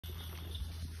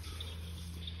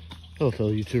Hello,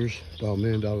 fellow YouTubers, dog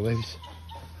men, dog ladies.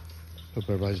 Hope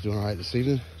everybody's doing all right this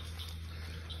evening.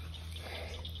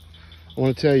 I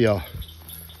want to tell y'all,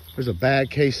 there's a bad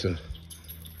case of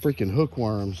freaking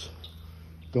hookworms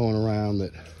going around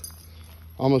that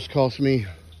almost cost me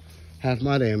half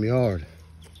my damn yard.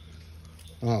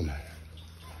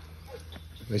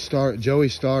 Joey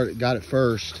got it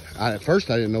first. At first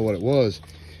I didn't know what it was.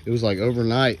 It was like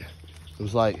overnight. It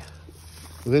was like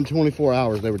within 24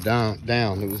 hours they were down.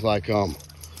 It was like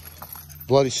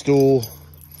bloody stool,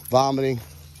 vomiting,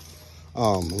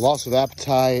 loss of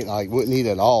appetite, like wouldn't eat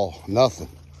at all, nothing.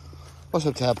 What's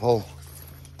up, tap hole?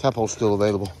 Tap hole's still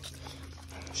available.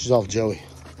 She's off Joey.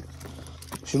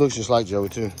 She looks just like Joey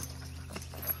too.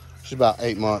 She's about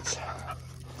 8 months.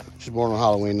 She's born on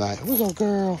Halloween night. What's up,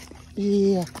 girl?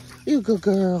 Yeah, you a good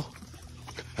girl.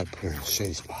 I put her in a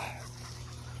shady spot.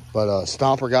 But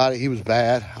Stomper got it. He was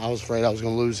bad. I was afraid I was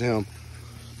gonna lose him.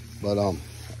 But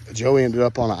Joey ended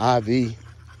up on an IV.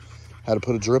 Had to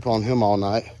put a drip on him all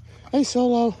night. Hey,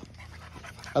 Solo.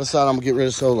 I decided I'm gonna get rid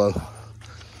of Solo.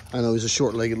 I know he's a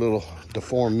short-legged little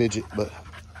deformed midget, but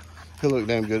he'll look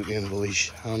damn good at the end of the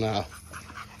leash. I don't know.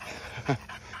 I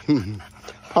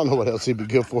don't know what else he'd be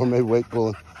good for, maybe weight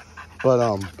pulling.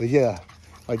 But yeah,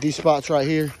 like these spots right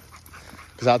here,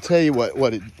 because I'll tell you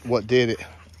what did it.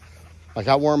 Like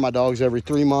I worm my dogs every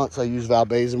 3 months. I use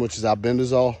Valbazin, which is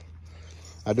albendazole.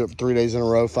 I do it for 3 days in a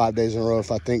row, 5 days in a row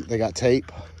if I think they got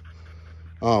tape.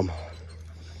 But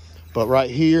right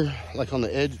here, like on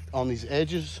the edge, on these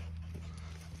edges,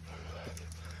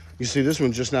 you see this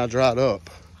one just now dried up.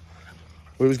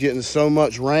 We was getting so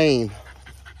much rain,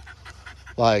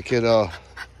 like it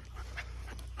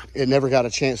never got a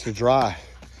chance to dry.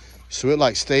 So it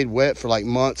like stayed wet for like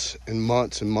months and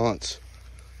months and months.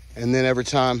 And then every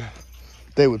time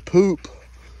they would poop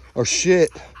or shit,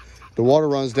 the water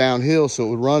runs downhill, so it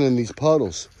would run in these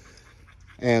puddles.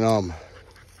 And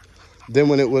then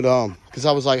when it would, because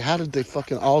I was like, how did they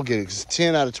fucking all get it? Because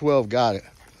 10 out of 12 got it.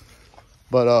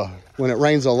 But when it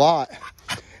rains a lot,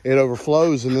 it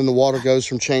overflows, and then the water goes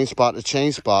from chain spot to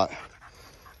chain spot.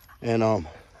 And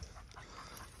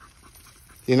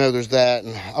you know, there's that.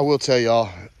 And I will tell y'all,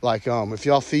 like, if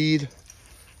y'all feed,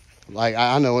 like,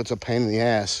 I know it's a pain in the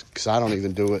ass because I don't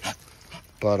even do it.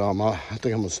 But I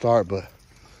think I'm gonna start. But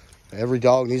every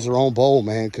dog needs their own bowl,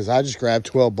 man, because I just grab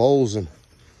 12 bowls and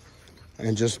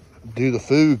just do the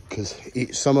food, because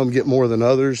some of them get more than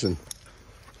others, and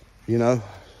you know.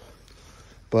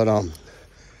 But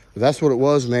that's what it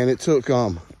was, man. It took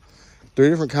 3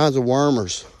 different kinds of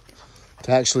wormers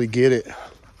to actually get it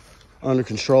under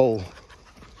control.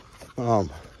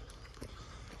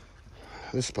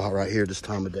 This spot right here this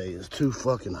time of day is too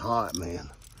fucking hot, man.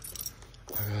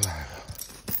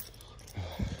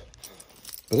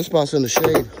 But this spot's in the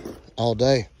shade all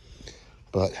day.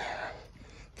 But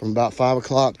from about 5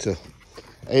 o'clock to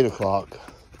 8 o'clock,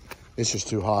 it's just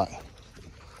too hot.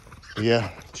 But yeah,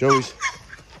 Joey's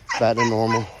back to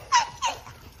normal.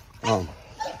 But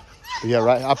yeah,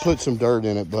 right, I put some dirt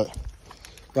in it, but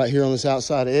right here on this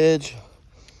outside edge,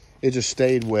 it just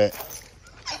stayed wet.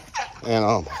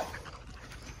 And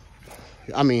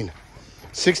I mean,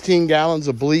 16 gallons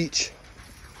of bleach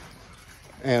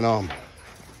and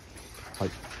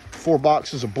like 4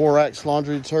 boxes of borax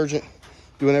laundry detergent,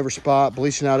 doing every spot,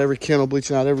 bleaching out every kennel,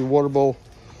 bleaching out every water bowl.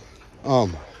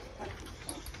 Man,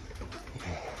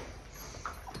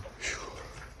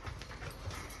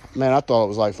 I thought it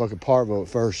was like fucking parvo at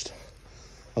first.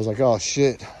 I was like, oh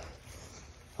shit.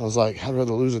 I was like, I'd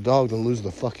rather lose a dog than lose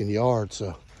the fucking yard.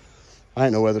 So I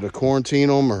didn't know whether to quarantine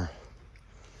them or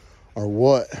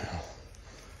what.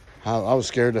 I was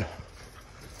scared to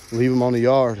leave them on the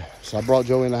yard. So I brought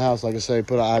Joey in the house, like I say,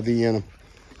 put an IV in him.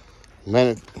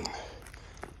 Man,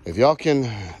 if y'all can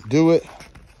do it,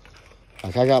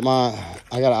 like I got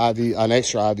an IV, an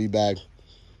extra IV bag,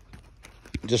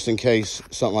 just in case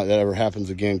something like that ever happens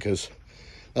again, because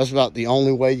that's about the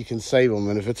only way you can save them.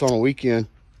 And if it's on a weekend,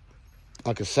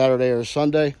 like a Saturday or a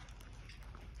Sunday,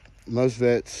 most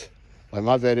vets, like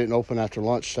my vet didn't open after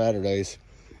lunch Saturdays.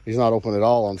 He's not open at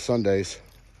all on Sundays.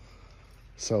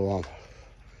 So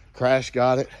Crash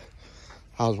got it.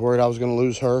 I was worried I was going to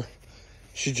lose her.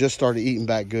 She just started eating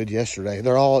back good yesterday.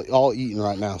 They're all eating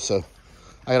right now, so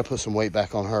I got to put some weight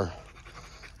back on her.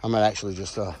 I might actually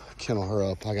just kennel her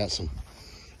up. I got some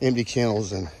empty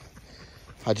kennels, and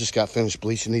I just got finished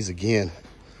bleaching these again.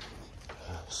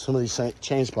 Some of these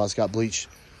chain spots got bleached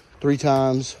 3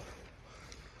 times.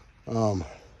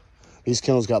 These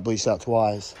kennels got bleached out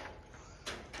twice.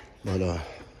 But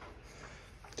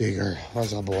Digger,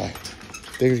 where's my boy?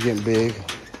 Digger's getting big.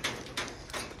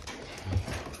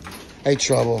 Hey,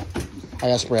 Trouble. I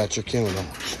gotta spray out your kennel though.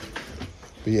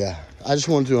 But yeah, I just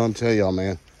wanted to tell y'all,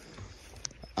 man.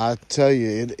 I tell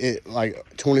you, it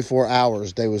like 24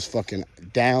 hours, they was fucking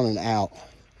down and out.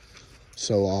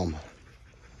 So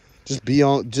just be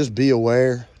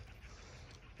aware.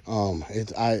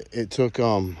 It took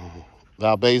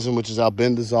valbazin, which is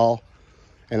albendazole,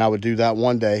 and I would do that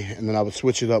one day, and then I would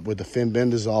switch it up with the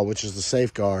fenbendazole, which is the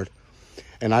Safeguard,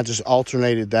 and I just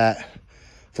alternated that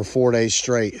for 4 days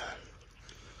straight,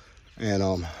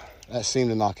 and that seemed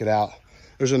to knock it out.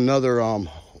 There's another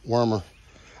wormer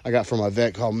I got from my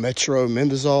vet called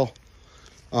metromendazole.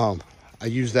 I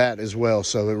used that as well,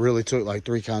 so it really took like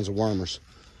 3 kinds of wormers.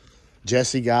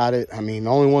 Jesse got it. I mean, the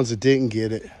only ones that didn't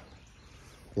get it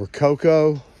were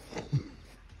Coco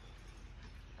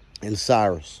and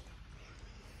Cyrus.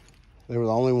 They were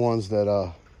the only ones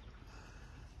that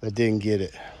didn't get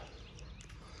it.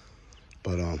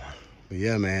 But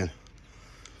yeah, man,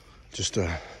 just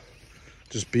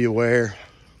be aware.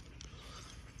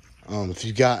 If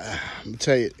you got, I'm gonna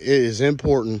tell you, it is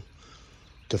important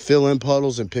to fill in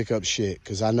puddles and pick up shit,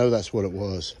 because I know that's what it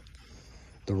was.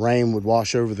 The rain would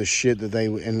wash over the shit that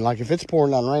and like if it's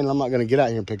pouring down rain, I'm not gonna get out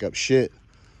here and pick up shit.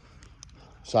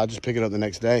 So I just pick it up the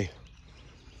next day.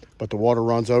 But the water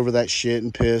runs over that shit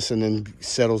and piss, and then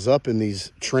settles up in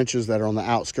these trenches that are on the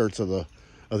outskirts of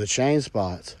the chain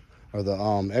spots, or the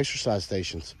exercise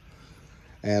stations.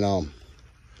 And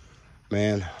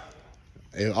man,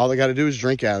 all they got to do is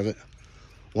drink out of it.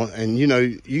 And you know,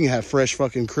 you can have fresh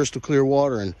fucking crystal clear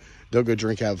water, and they'll go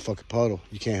drink out of a fucking puddle.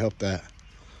 You can't help that.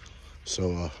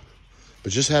 So,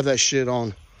 but just have that shit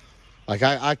on. Like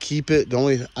I keep it.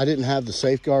 I didn't have the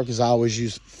Safeguard because I always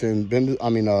use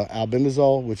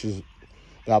albendazole, which is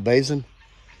valbazin.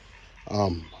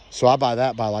 So I buy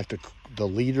that by like the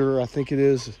liter, I think it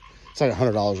is. It's like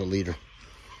 $100 a liter.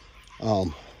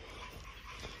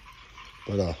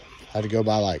 But I had to go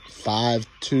buy like 5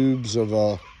 tubes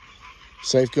of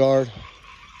Safeguard,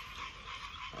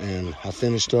 and I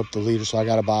finished up the liter. So I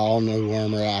got to buy all new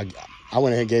wormer. I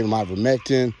went ahead and gave them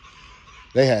ivermectin.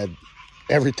 They had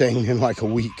everything in like a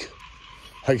week.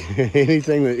 Like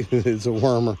anything that is a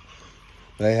wormer,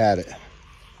 they had it.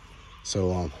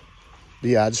 So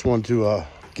yeah, I just wanted to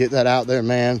get that out there,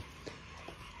 man.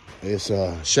 It's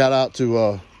a shout out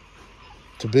to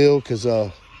Bill, because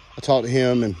I talked to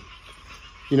him, and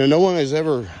you know, no one has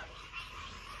ever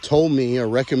told me or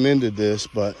recommended this,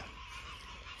 but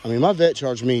I mean, my vet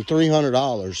charged me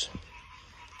 $300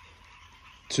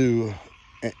 to,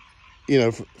 you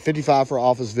know, $55 for an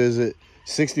office visit,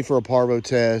 $60 for a parvo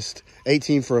test,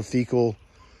 $18 for a fecal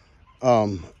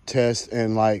test.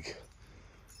 And like,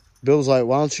 Bill's like,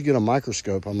 why don't you get a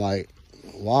microscope? I'm like,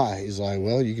 why? He's like,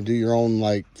 well, you can do your own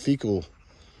like fecal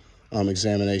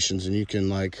examinations, and you can,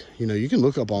 like, you know, you can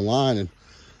look up online and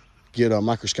get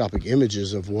microscopic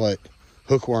images of what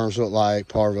hookworms look like,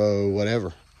 parvo,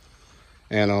 whatever.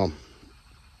 And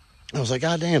I was like,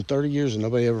 God damn, 30 years and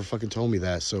nobody ever fucking told me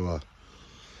that. So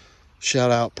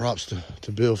shout out, props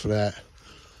to Bill for that,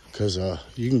 because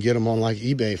you can get them on like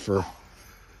eBay for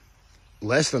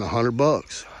less than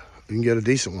 $100. You can get a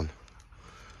decent one.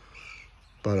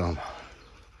 But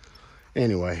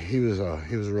anyway, he was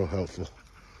real helpful.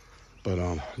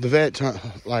 But the vet,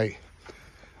 like,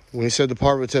 when he said the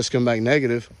parvo test come back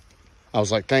negative, I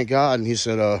was like, thank God. And he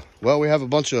said, well, we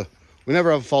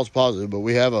never have a false positive, but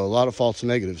we have a lot of false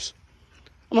negatives.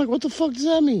 I'm like, what the fuck does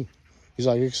that mean? He's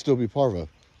like, it could still be parvo.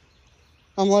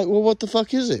 I'm like, well, what the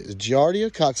fuck is it? Is Giardia,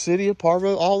 Coccidia,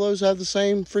 parvo, all those have the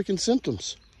same freaking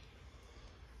symptoms?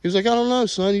 He was like, I don't know,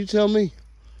 son, you tell me.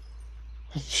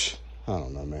 I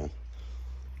don't know, man.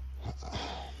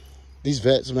 These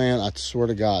vets, man, I swear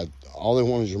to God, all they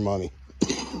want is your money.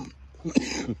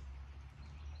 I'm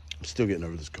still getting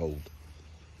over this cold.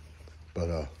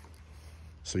 But,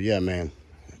 so yeah, man,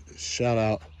 shout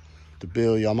out to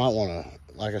Bill. Y'all might want to,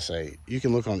 like I say, you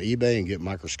can look on eBay and get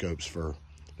microscopes for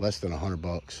less than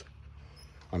 $100.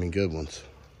 I mean, good ones.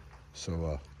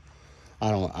 So,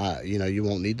 you know, you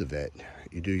won't need the vet.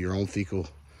 You do your own fecal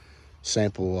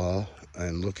sample,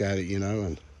 and look at it, you know,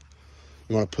 and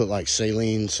you want to put like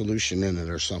saline solution in it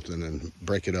or something and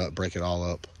break it all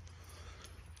up.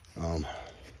 And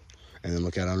then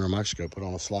look at it under a microscope, put it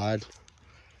on a slide,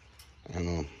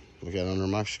 and look at it under a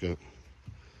microscope.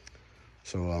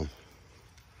 So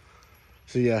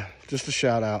yeah, just a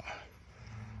shout out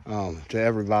to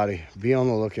everybody. Be on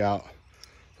the lookout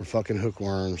for fucking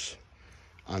hookworms.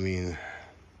 I mean,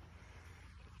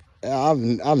 I've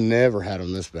never had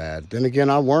them this bad. Then again,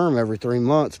 I worm every 3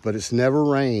 months, but it's never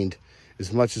rained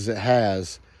as much as it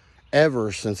has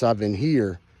ever since I've been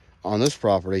here on this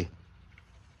property,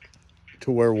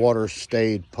 to where water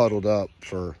stayed puddled up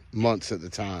for months at the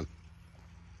time.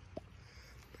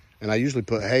 And I usually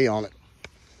put hay on it.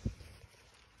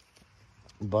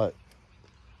 But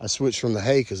I switched from the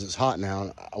hay because it's hot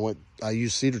now. I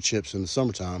use cedar chips in the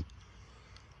summertime.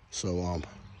 So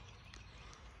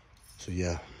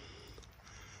yeah.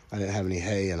 I didn't have any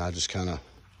hay, and I just kind of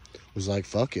was like,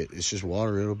 fuck it. It's just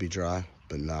water. It'll be dry.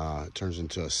 But nah, it turns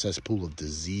into a cesspool of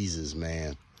diseases,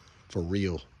 man. For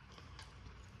real.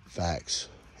 Facts.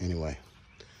 Anyway.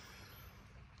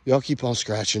 Y'all keep on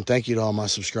scratching. Thank you to all my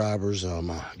subscribers.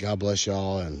 God bless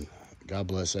y'all, and God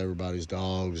bless everybody's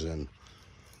dogs, and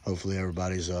hopefully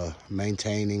everybody's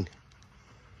maintaining,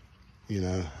 you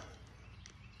know.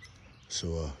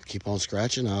 So keep on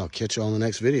scratching. I'll catch you on the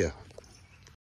next video.